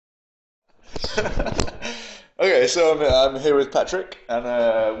Okay, so I'm here with Patrick, and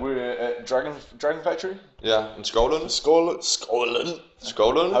we're at Dragon Factory. Yeah, in Skålen. Skålen.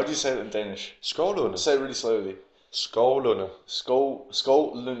 Skålen. How do you say it in Danish? Skålunde. Say it really slowly. Skålunde.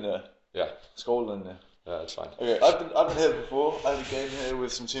 Skålene. Yeah, Skålene. yeah, that's fine. Okay, I've been here before. I had a game here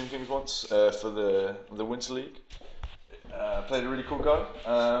with some Team Kings once for the Winter League. Played a really cool guy.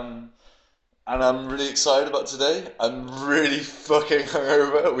 And I'm really excited about today. I'm really fucking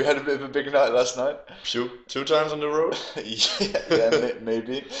hungover. We had a bit of a big night last night. Phew, 2 times on the road.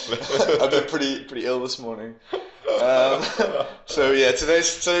 Maybe. I've been pretty ill this morning. So yeah,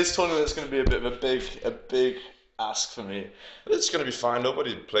 today's tournament is going to be a bit of a big ask for me. It's gonna be fine.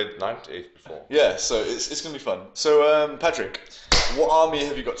 Nobody played Ninth Eighth before. Yeah, so it's going to be fun. So Patrick, what army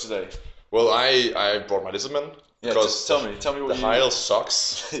have you got today? Well, I brought my lizardman. Yeah, because tell me what the you. high elf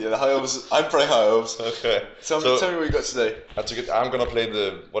sucks. Yeah, the high elves. I'm playing high elves. Okay. Tell me what you got today. I'm gonna play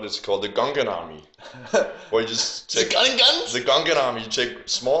what is called the Gungan army, where you just take The gun guns. the Gungan army. You take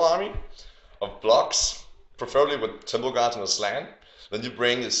small army of blocks, preferably with temple guards and a slan. Then you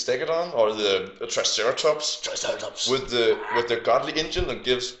bring the Stegodon or the Triceratops with the godly engine that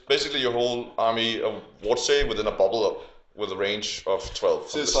gives basically your whole army of ward save within a bubble with a range of 12.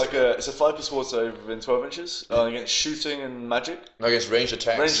 So it's like it's a 5+ ward save within 12 inches against shooting and magic. No, against ranged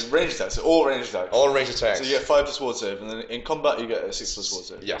attacks. Range attacks, so all range attacks. All ranged attacks. So you get 5+ ward save, and then in combat you get a 6+ ward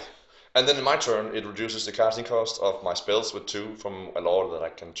save. Yeah. And then in my turn, it reduces the casting cost of my spells with 2 from a lord that I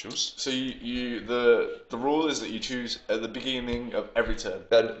can choose. So the rule is that you choose at the beginning of every turn.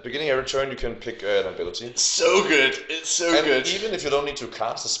 At the beginning of every turn, you can pick an ability. It's so good. It's so And good. even if you don't need to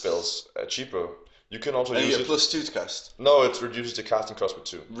cast the spells cheaper, you can also And you use get it. +2 to cast. No, it reduces the casting cost with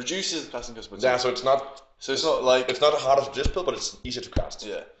 2. Reduces the casting cost by 2. Yeah, so it's not it's not harder to dispel, but it's easier to cast.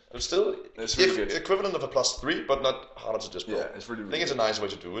 yeah. It's still It's really good. equivalent of a +3, but not harder to dispel. Yeah, it's really, I really think it's a nice way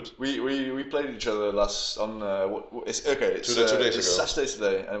to do it. We played each other last on it's okay. It's 2 days it's ago. Saturday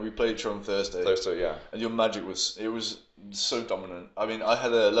today, and we played each other on Thursday. Thursday, yeah. And your magic was so dominant. I mean, I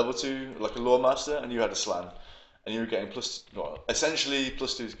had a level 2 like a lore master, and you had a slan, and you were getting essentially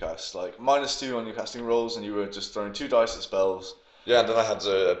 +2 to cast, like -2 on your casting rolls, and you were just throwing 2 dice at spells. Yeah, and then I had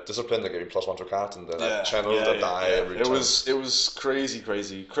the discipline that gave me +1 to cast, and then I channeled a die every It time. was crazy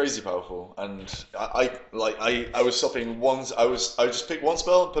powerful, and I was stopping once. I would just pick one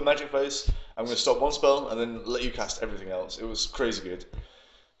spell per magic phase. I'm going to stop one spell and then let you cast everything else. It was crazy good.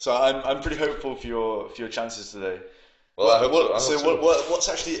 So I'm pretty hopeful for your chances today. Well, I hope so. What's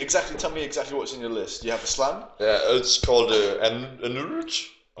actually exactly? Tell me exactly what's in your list. You have a slam. Yeah, it's called an Urge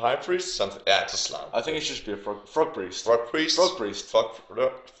High Priest. Something. Yeah, it's a slam. I think it should just be a frog priest. Frog priest. Frog priest. Frog.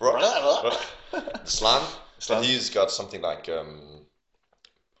 Slan. Slan. And he's got something like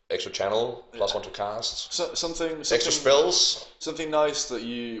extra channel, +1 to cast. Something Extra spells. Something nice that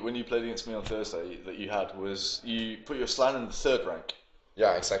when you played against me on Thursday that you had was you put your slan in the 3rd rank.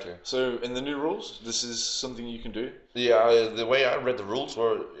 Yeah, exactly. So in the new rules, this is something you can do. Yeah, the way I read the rules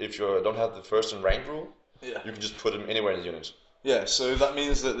were if you don't have the first in rank rule, Yeah. you can just put him anywhere in the unit. Yeah. So that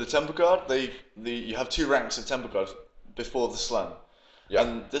means that the temple guard, you have 2 ranks of temple guard before the slan. Yeah.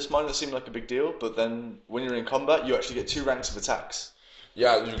 And this might not seem like a big deal, but then when you're in combat, you actually get 2 ranks of attacks.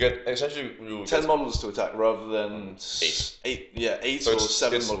 Yeah, you get essentially 10 models to attack rather than 8. 8 So or it's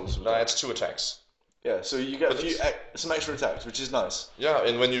 7 models. To No, attack. it's 2 attacks. Yeah. So you get But some extra attacks, which is nice. Yeah,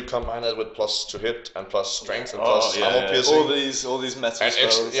 and when you combine that with +2 to hit and + strength and plus armor piercing, All these metal and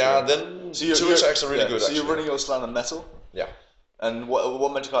spells. then So 2 attacks are really good. So Actually. you're running your slan on metal. Yeah. And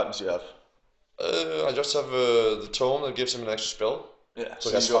what magic items do you have? I just have the tome that gives him an extra spell. Yeah. So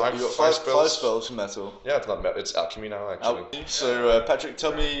you that's got, five- you got five five spells. spells from metal. Yeah, it's not it's alchemy now actually. So Patrick,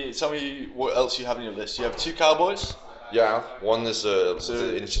 tell me what else you have on your list. You have 2 cowboys. Yeah, one is the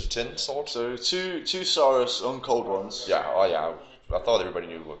initiative 10 sword. So two Saurus uncold ones. Yeah, oh yeah. I thought everybody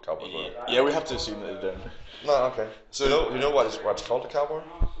knew what cowboys were. Yeah, we have to assume that they don't. No, okay. So you know what's called a cowboy?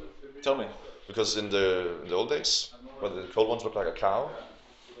 Tell me. Because in the old days, when the cold ones looked like a cow,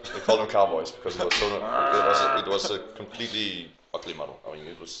 they called them cowboys because it was a completely ugly model. I mean,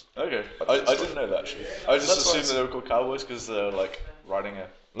 it was. Okay. I didn't know that actually. I just That's assumed why that they were called cowboys because they're like riding a.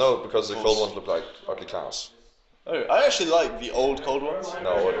 No, because the Horse. cold ones looked like ugly cows. Oh, I actually like the old cold ones.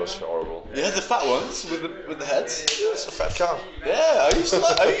 No, it was horrible. Yeah, the fat ones with the heads. It's a fat cow. Yeah, I used to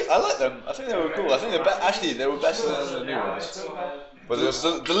like. I like them. I think they were cool. I think actually they were better than the new ones. But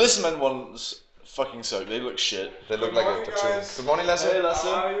The Listman ones fucking suck. They look shit. they look like a cartoon. Good morning, Lasse. Hey, Lasse.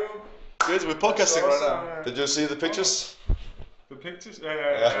 Good. We're podcasting right now. Did you see the pictures? The pictures?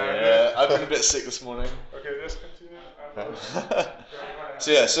 Yeah, I've been a bit sick this morning. Okay, let's continue.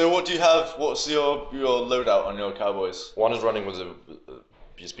 So yeah, so what do you have? What's your loadout on your Cowboys? One is running with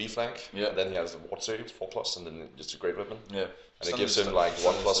BSB flank. Yeah. And then he has the ward save 4+, and then just a great weapon. Yeah. And it gives him like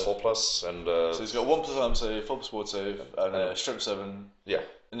 1+, 4+, and So he's got 1+ arm save, 4+ ward save, and strength 7. yeah,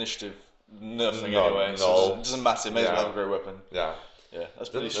 Initiative, nothing No, anyway. no. So it doesn't matter. It may as well Yeah. have a great weapon. yeah. Yeah, that's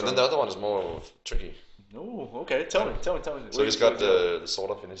Then, pretty and strong. then the other one is more tricky. Oh, okay. Tell me. So he's got the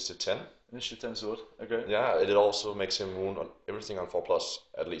sword of initiative 10. Initiative 10 sword. Okay. Yeah, it also makes him wound on everything on 4+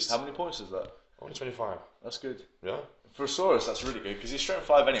 at least. How many points is that? Only 25. That's good. Yeah. For Saurus, that's really good because he's strength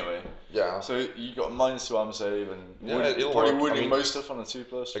 5 anyway. Yeah. So you got -2 armor save and Yeah, it'll probably work. wounding I mean, most stuff on a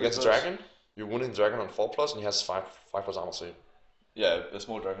 2+. Against 3+. dragon, you're wounding the dragon on 4+, and he has 5+ armor save. Yeah, a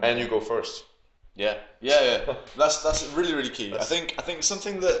small dragon. And you go first. Yeah. That's really key. I think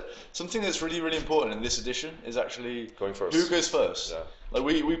something that's really important in this edition is actually Going first. who goes first. Yeah. Like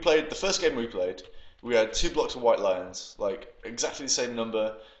we played the first game we played. We had 2 blocks of white lions, like exactly the same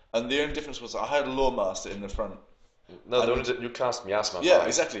number, and the only difference was I had a law master in the front. No, the only you cast miasma. Yeah, fine.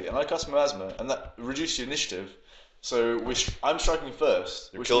 exactly. And I cast miasma, and that reduced your initiative. So I'm striking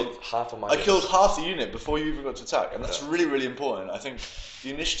first. You which killed means half of my I killed half the unit before you even got to attack, and that's really important. I think the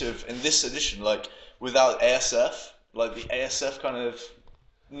initiative in this edition, like without ASF, like the ASF kind of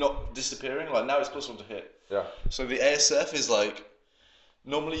not disappearing. Like now it's possible to hit. Yeah. So the ASF is like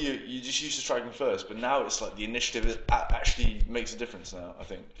normally you just used to striking first, but now it's like the initiative actually makes a difference now. I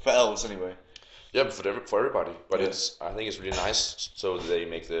think for elves anyway. Yeah, but for everybody. But Yeah. I think it's really nice so they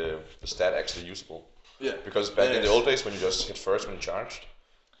make the stat actually usable. Yeah. Because back in Yeah. the old days when you just hit first when you charged,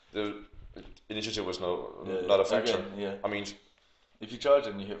 the initiative was not a factor. Again, yeah. I mean, If you charge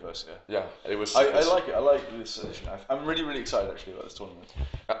and you hit first, yeah. yeah, it was. I like it. I like this edition. I'm really excited actually about this tournament.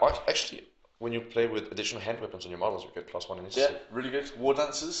 Actually, when you play with additional hand weapons on your models, you get +1 Yeah, initiative. really good. War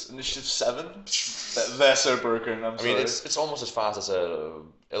Dancers, Initiative 7. They're so broken. I mean, it's almost as fast as a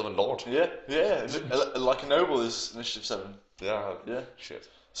Elven Lord. Yeah. Like a noble is Initiative 7. Yeah. Yeah. Shit.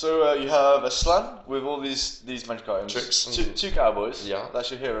 So you have a slan with all these magic items. Tricks and- Two cowboys. Yeah.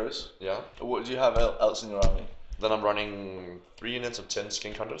 That's your heroes. Yeah. What do you have else in your army? Then I'm running 3 units of 10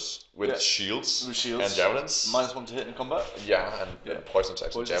 skink hunters with Yeah. shields, With shields. and javelins. -1 to hit in combat. Yeah, and poison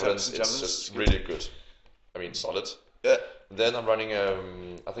attacks and Poison javelins. attacks and It's javelins. just really good. I mean, solid. Yeah. Then I'm running,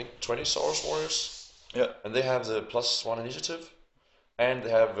 I think 20 Saurus warriors, Yeah. and they have the +1 initiative, and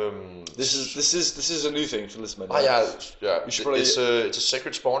they have This is a new thing for this man. yeah. You should probably- It's a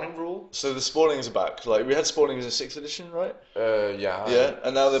sacred spawning rule. So the spawnings are back. Like we had spawnings in 6th edition, right? Yeah. Yeah,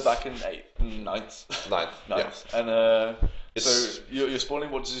 and now they're back in 9th. Ninth. Yeah. Ninth. And so It's- your spawning.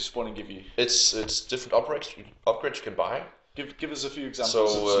 What does your spawning give you? It's different upgrades you can buy. Give us a few examples. So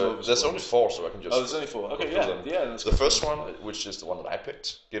of some of the there's only spawnings. 4, so I can just. Oh, there's only 4. go Okay, through them. yeah. That's The good. first one, which is the one that I picked,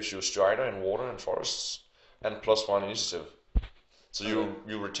 gives you Strider in water and forests, and +1 initiative. So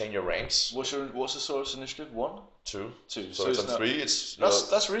you retain your ranks. What's the Saurus initiative? 1, 2. 2. So it's on not- 3. It's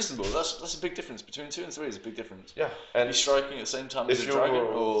That's reasonable. That's a big difference between 2 and 3. Is a big difference. yeah. Are And you striking at the same time if as a you're- dragon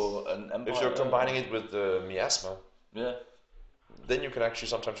or an empire? if you're combining it with the miasma, Yeah, then you can actually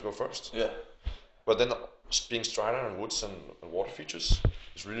sometimes go first. yeah. But then being Strider and woods and water features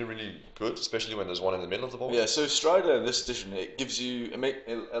is really good, especially when there's one in the middle of the board. Yeah, so Strider, this edition, it gives you,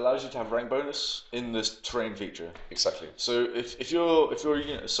 it allows you to have rank bonus in this terrain feature. Exactly. So if you're a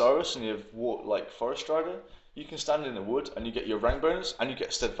unit of Saurus and you have Forest Strider, you can stand in the wood and you get your rank bonus and you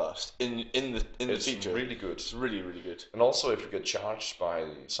get steadfast in the It's feature. really good. It's really good. And also, if you get charged by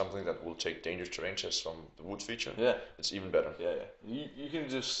something that will take dangerous terrain checks from the wood feature, Yeah. it's even better. Yeah. You can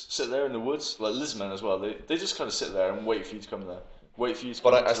just sit there in the woods, like Lizman as well. They just kind of sit there and wait for you to come there. Wait for you to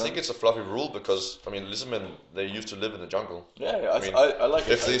come But I to think them. it's a fluffy rule because I mean, lizardmen they used to live in the jungle. Yeah, mean, I like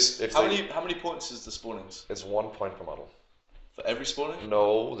it. How many points is the spawnings? It's 1 point per model. For every spawning?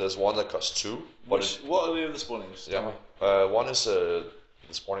 No, there's one that costs 2. But What are the other spawnings? Tell me. one is the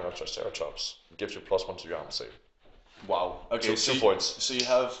spawning of Triceratops. It gives you +1 to your armor save. Wow. Okay, So 2 points. So you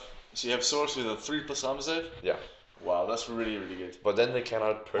have Saurus with a 3+ armor save? Yeah, Wow, that's really good. but then they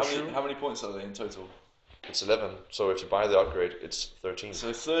cannot push you. How many points are they in total? It's 11. So if you buy the upgrade, it's 13.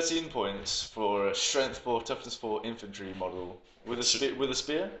 So 13 points for a strength 4, toughness 4 infantry model with a spear. With a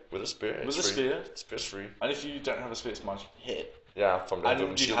spear, With it's a free. spear. Spear's free. And if you don't have a spear, it's minus hit. Yeah, from the And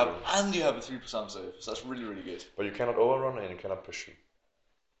you shield have room. a 3+ armor save. So that's really good. But you cannot overrun and you cannot push you.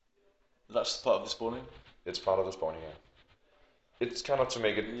 That's part of the spawning. It's part of the spawning. Yeah. It's kind of to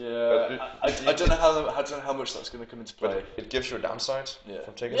make it. Yeah, I don't know how much that's going to come into play. But it gives you a downside Yeah.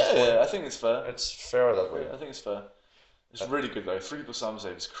 from taking the spawning. Yeah, I think it's fair. It's fair that way. I think it's fair. It's really good though. 3+ armor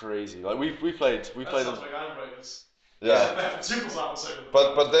save is crazy. Like we played. That them. sounds like Iron Breakers. Yeah. They have 2 armor save.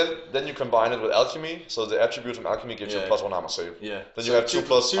 But then you combine it with alchemy, so the attribute from alchemy gives you Yeah. +1 armor save. Yeah. Then you have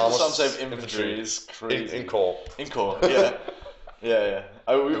 2+ two armor armor save infantry is crazy. in core. In core, yeah. Yeah.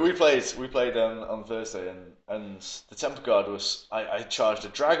 We played on Thursday, and the Temple Guard was I charged a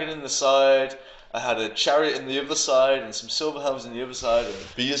dragon in the side. I had a chariot in the other side, and some silver helms in the other side, and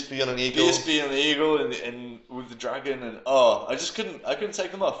BSB on an eagle. BSB and the eagle, and with the dragon, and I couldn't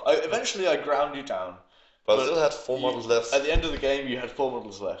take them off. Eventually I ground you down, But I still had 4 models left. At the end of the game, you had 4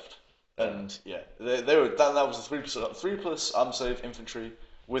 models left, and yeah, they were that was a 3+ arm save infantry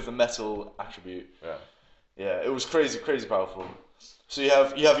with the metal attribute. Yeah, it was crazy powerful. So you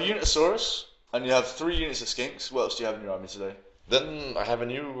have a unit of Saurus, and you have 3 units of Skinks. What else do you have in your army today? Then I have a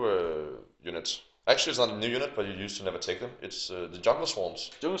new unit. Actually, it's not a new unit, but you used to never take them. It's the Jungle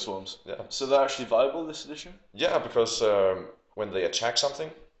Swarms. Jungle Swarms. Yeah. So they're actually viable this edition? Yeah, because when they attack something,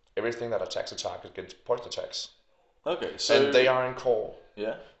 everything that attacks a target gets point attacks. Okay, so... And they are in core.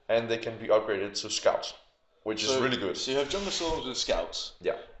 Yeah. And they can be upgraded to Scout, which is really good. So you have Jungle Swarms with Scouts.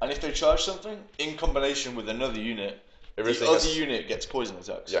 Yeah. And if they charge something, in combination with another unit, the other unit gets poison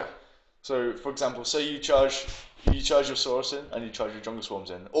attacks. Yeah. So, for example, say you charge your Saurus in, and you charge your Jungle Swarms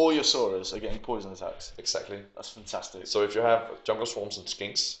in. All your Saurus are getting poison attacks. Exactly. That's fantastic. So if you have Jungle Swarms and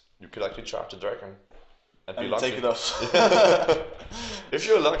Skinks, you could actually charge the dragon and be lucky. Take it off. If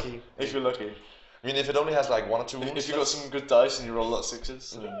you're lucky. If you're lucky. I mean, if it only has like 1 or 2 wounds. If you've got some good dice and you roll a lot of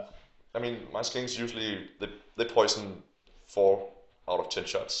 6s. Then... I mean, my Skinks usually, they poison 4 out of 10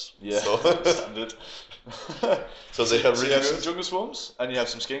 shots. Yeah, so. Standard. So they have really you have good. some Jungle Swarms, and you have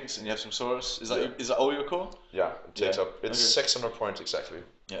some Skinks, and you have some Saurus. Is that all your core? Yeah, it takes Yeah. up. It's 600 points exactly.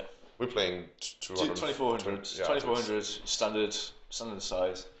 Yeah. We're playing 200. 2400. Yeah, 2400 standard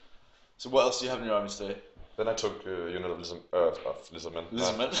size. So what else do you have in your army today? Then I took a unit of Lizardmen.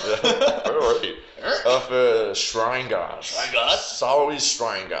 Lizardmen? Of Shrine Guards. Shrine Guards? Sorry,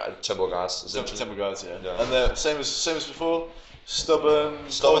 Shrine Guard. Temple Guards. Temple Guards, yeah. Yeah. And they're same as before. Stubborn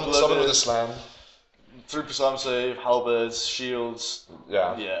with the slam. 3+ arm save, halberds, shields.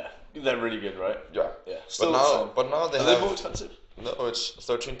 Yeah. Yeah. They're really good, right? Yeah. Yeah. But now they Are have. they more expensive? No, it's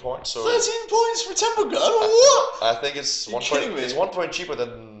 13 points. So 13 points for Temple Guard? What? I think it's You're 1 kidding point. me. It's 1 point cheaper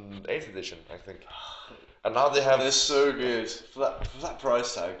than 8th edition, I think. And now they have. They're so good for that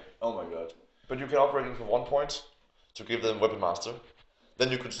price tag. Oh my god. But you can upgrade them for 1 point to give them Weapon Master. Then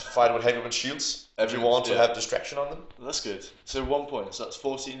you could fight with Hagelman Shields if you want to have distraction on them. That's good. So 1 point, so that's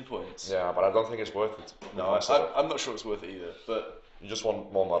 14 points. Yeah, but I don't think it's worth it. No, I'm not sure it's worth it either. But you just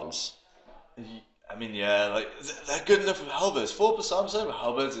want more models. I mean, yeah, like they're good enough with halberds. 4+ arm save with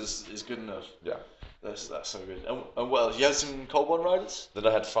halberds is good enough. Yeah. That's so good. And well, you had some Cold One Riders? Then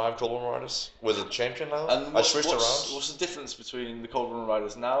I had 5 Cold One Riders with a champion now. And I switched around. What's the difference between the Cold One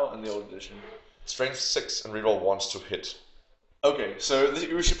Riders now and the old edition? Strength 6 and reroll 1s to hit. Okay, so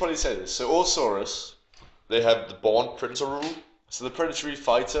we should probably say this. So all Saurus, they have the Born Predator rule. So the predatory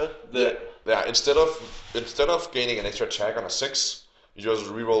fighter. Yeah. Instead of gaining an extra attack on a 6, you just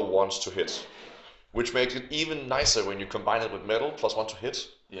reroll 1s to hit, which makes it even nicer when you combine it with metal +1 to hit.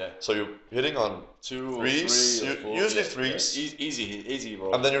 Yeah. So you're hitting on 2 3s, or 4, usually yeah, 3s. Yeah. Easy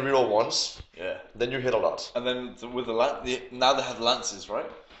roll. And then you reroll 1s. Yeah. Then you hit a lot. And then with now they have lances, right?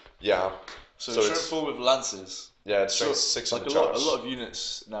 Yeah. So strength 4 with lances. Yeah, it's strength 6 on like the charge. A lot of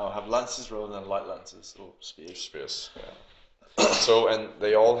units now have lances rather than light lances or spears. Spears. Yeah. So and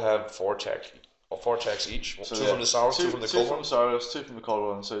they all have 4 attacks each. So 2 from the Saurus, 2 from the Cold One. 2 from Saurus, 2 from the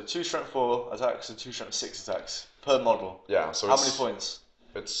Cold One. So 2 strength 4 attacks and 2 strength 6 attacks per model. Yeah. So how many points?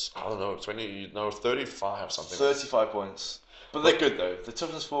 It's I don't know 35 something. 35 points. But they're good though. The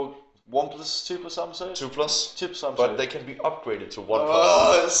toughness 4. 1+, 2+ arm save? 2+. 2+ arm But save. they can be upgraded to 1+.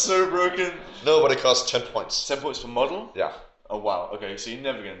 Oh, it's so broken. No, but it costs 10 points. 10 points per model? Yeah. Oh, wow. Okay, so you're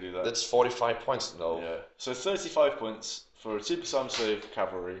never going to do that. That's 45 points, no. Yeah. So 35 points for a 2+ arm save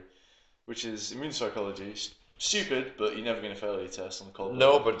cavalry, which is immune psychology. Stupid, but you're never going to fail a test on the cold.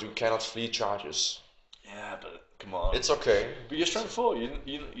 No, but you cannot flee charges. Yeah, but come on. It's okay. But you're strength 4.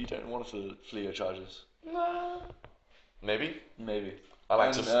 You don't want to flee your charges. No. Maybe. I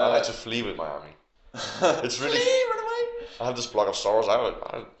like to flee with my army. It's really. Run away. I have this block of stars.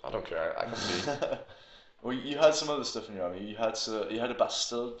 I don't care. I can flee. Well, you had some other stuff in your army. You had a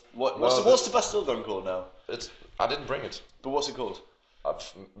Bastille. What's the Bastille gun called now? I didn't bring it. But what's it called?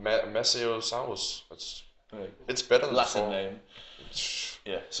 Mesiosaurus. Okay. It's better than Latin before. name.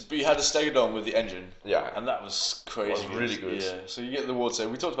 Yeah. So, but you had a Stegodon with the engine. Yeah. And that was crazy. It was really good. Yeah. So you get the ward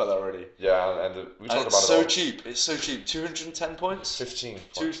save. We talked about that already. Yeah, and we talked about it's so cheap. It's so cheap. 210 points. 15.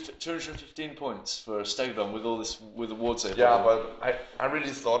 215 points for a Stegodon with the ward save. Yeah, but I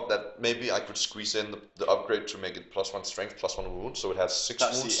really thought that maybe I could squeeze in the upgrade to make it +1 strength, +1 wound, so it has 6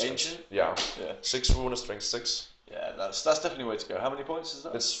 wounds. That's the ancient. Yeah. Yeah. 6 wound and strength 6. Yeah, that's definitely the way to go. How many points is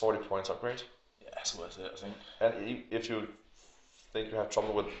that? It's 40 points upgrade. Yeah, it's worth it, I think. And if you think you have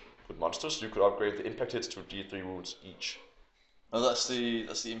trouble with monsters, you could upgrade the impact hits to D3 wounds each. Oh, that's the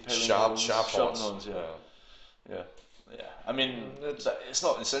impaling Sharp sharp ones. ones, yeah. I mean, it's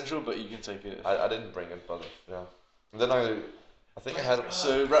not essential, but you can take it. I didn't bring it, but yeah. And then I think I had.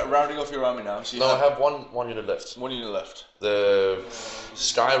 So rounding off your army now. So you I have one unit left. one unit left. The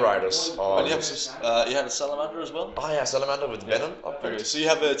Sky Riders. And you have some, you had a salamander as well. Oh yeah, Salamander with Venom upgrade. Okay, so you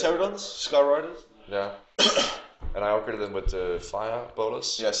have pterodons, Sky Riders. Yeah. And I upgraded them with Fire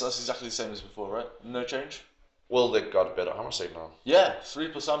Bowlers. Yeah, so that's exactly the same as before, right? No change. Well, they got better armor save now. Yeah,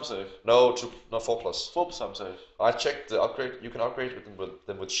 3+ arm save. No, 4+. 4+ arm save. I checked the upgrade. You can upgrade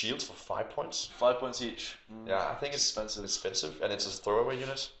them with shields for 5 points. 5 points each. Yeah, I think it's expensive, and it's a throwaway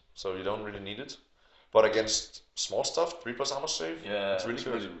unit, so you don't really need it. But against small stuff, 3+ armor save. Yeah, it's really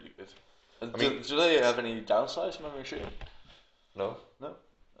good. Really good. And do they have any downsides from having a shield? No.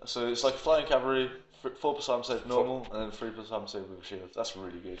 So it's like flying cavalry, 4+ arm save normal, and then 3+ arm save with a shield. That's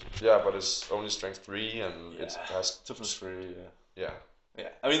really good. Yeah, but it's only strength 3, and it has toughness 3. Yeah.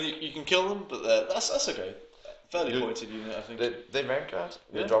 I mean, you can kill them, but that's okay. Fairly pointed unit, I think. They vanguard.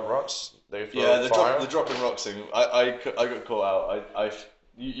 They drop rocks. They throw the fire. dropping rocks thing. I got caught out.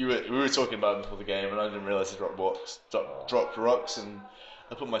 We were talking about it before the game, and I didn't realize they dropped rocks, and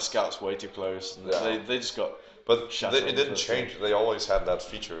I put my scouts way too close, and they just got. But it didn't change. They always had that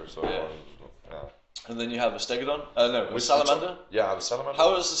feature. So yeah. And then you have a Stegodon. No, with Salamander. Yeah, the Salamander.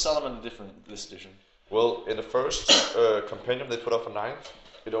 How is the Salamander different this edition? Well, in the first compendium they put up for 9th,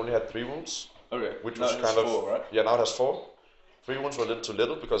 it only had 3 wounds. Okay. Which now was kind of 4, right? Yeah, now it has 4. 3 wounds were a little too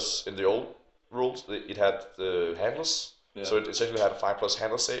little because in the old rules it had the handles. Yeah. So it essentially had a 5+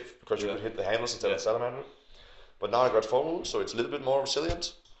 handle save because you could hit the handles instead of the Salamander. But now I got 4 wounds, so it's a little bit more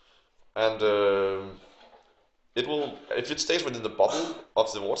resilient. And it will, if it stays within the bubble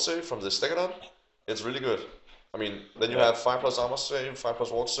of the ward save from the Stegodon, it's really good. I mean, then you have 5+ armor save,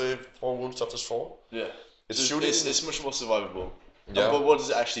 5+ ward save, 4 wounds, toughness 4. Yeah. It's shooting. It's much more survivable. Yeah. But what does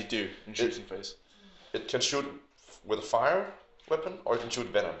it actually do in shooting phase? It can shoot with a fire weapon, or it can shoot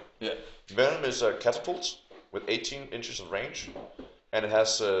venom. Yeah. Venom is a catapult with 18 inches of range, and it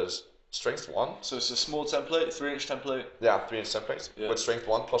has strength 1. So it's a small template, 3-inch template. Yeah, 3-inch template with strength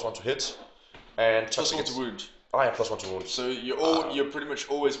 1, +1 to hit, and +1 to wound. Oh yeah, +1 to wound. So you're pretty much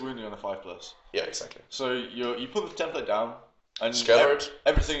always wounding on a 5+. Yeah, exactly. So you put the template down and scatter it.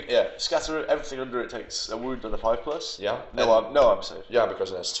 Everything, scatter it. Everything under it takes a wound on a 5+. Yeah. No arm save. Yeah,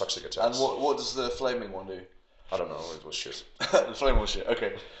 because it has toxic attacks. And what does the flaming one do? I don't know. It was shit. The flaming one shit.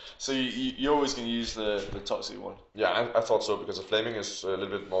 Okay. So you're always going to use the toxic one. Yeah, I thought so because the flaming is a little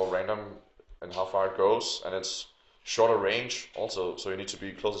bit more random in how far it goes, and it's shorter range also. So you need to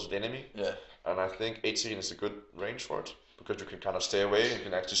be closer to the enemy. Yeah. And I think 18 is a good range for it because you can kind of stay away and you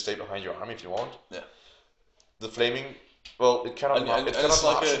can actually stay behind your army if you want. Yeah. The flaming, well, it cannot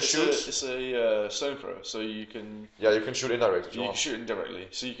shoot. It's a stone thrower, so you can. Yeah, you can shoot indirect if you want. You can shoot indirectly,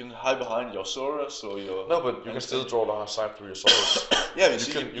 so you can hide behind your Saurus or your. No, but you can still draw line of sight through your Saurus. Yeah, but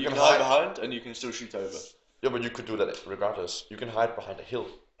you can hide behind and you can still shoot over. Yeah, but you could do that regardless. You can hide behind a hill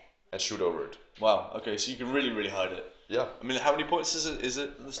and shoot over it. Wow. Okay, so you can really hide it. Yeah. I mean, how many points is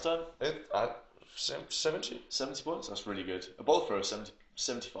it this time? 70. 70 points. That's really good. A bolt throw is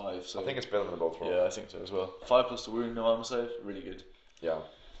 75. So I think it's better than a bolt throw. Yeah, I think so as well. 5+ to wound, no armor save. Really good. Yeah.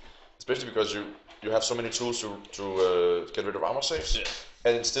 Especially because you have so many tools to get rid of armor saves. Yeah.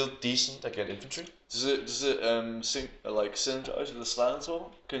 And it's still decent against infantry. Does it synergize with the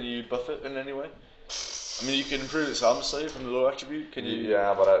Slantor? Can you buff it in any way? I mean, you can improve its armor save and the low attribute. Can you?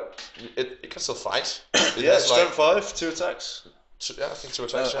 Yeah, but it can still fight. It has strength 5, 2 attacks. I think 2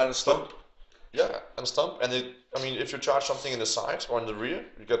 attacks. And a stomp. Yeah, and a stomp. And if you charge something in the side or in the rear,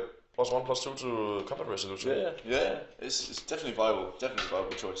 you get +1, +2 to combat resolution. Yeah. It's definitely viable. Definitely a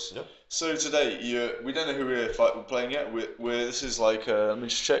viable choice. Yeah. So today, we don't know who we're playing yet. This is like let me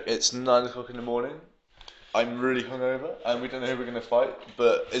just check. It's 9 o'clock in the morning. I'm really hungover, and we don't know who we're going to fight.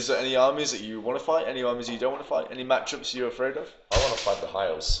 But is there any armies that you want to fight? Any armies you don't want to fight? Any matchups you're afraid of? I want to fight the High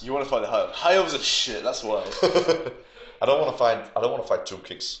Elves. You want to fight the High Elves? High Elves are shit. That's why. I don't want to fight Tomb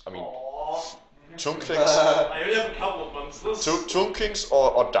Kings. I mean, Tomb Kings. I only have a couple of monsters. Tomb Kings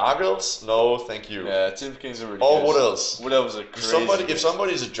or Dark Elves? No, thank you. Yeah, Tomb Kings are really. Or good. Wood Elves. Wood Elves are crazy. If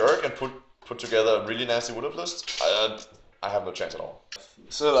somebody is a jerk and put together a really nasty Wood Elf list, I have no chance at all.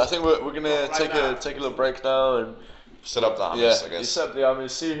 So I think we're gonna take a little break now and set up the armies. I guess. You set up the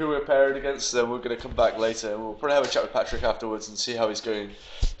armies, see who we're paired against. Then we're gonna come back later and we'll probably have a chat with Patrick afterwards and see how he's going.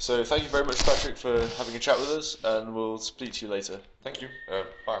 So thank you very much, Patrick, for having a chat with us, and we'll speak to you later. Thank you.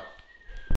 Bye.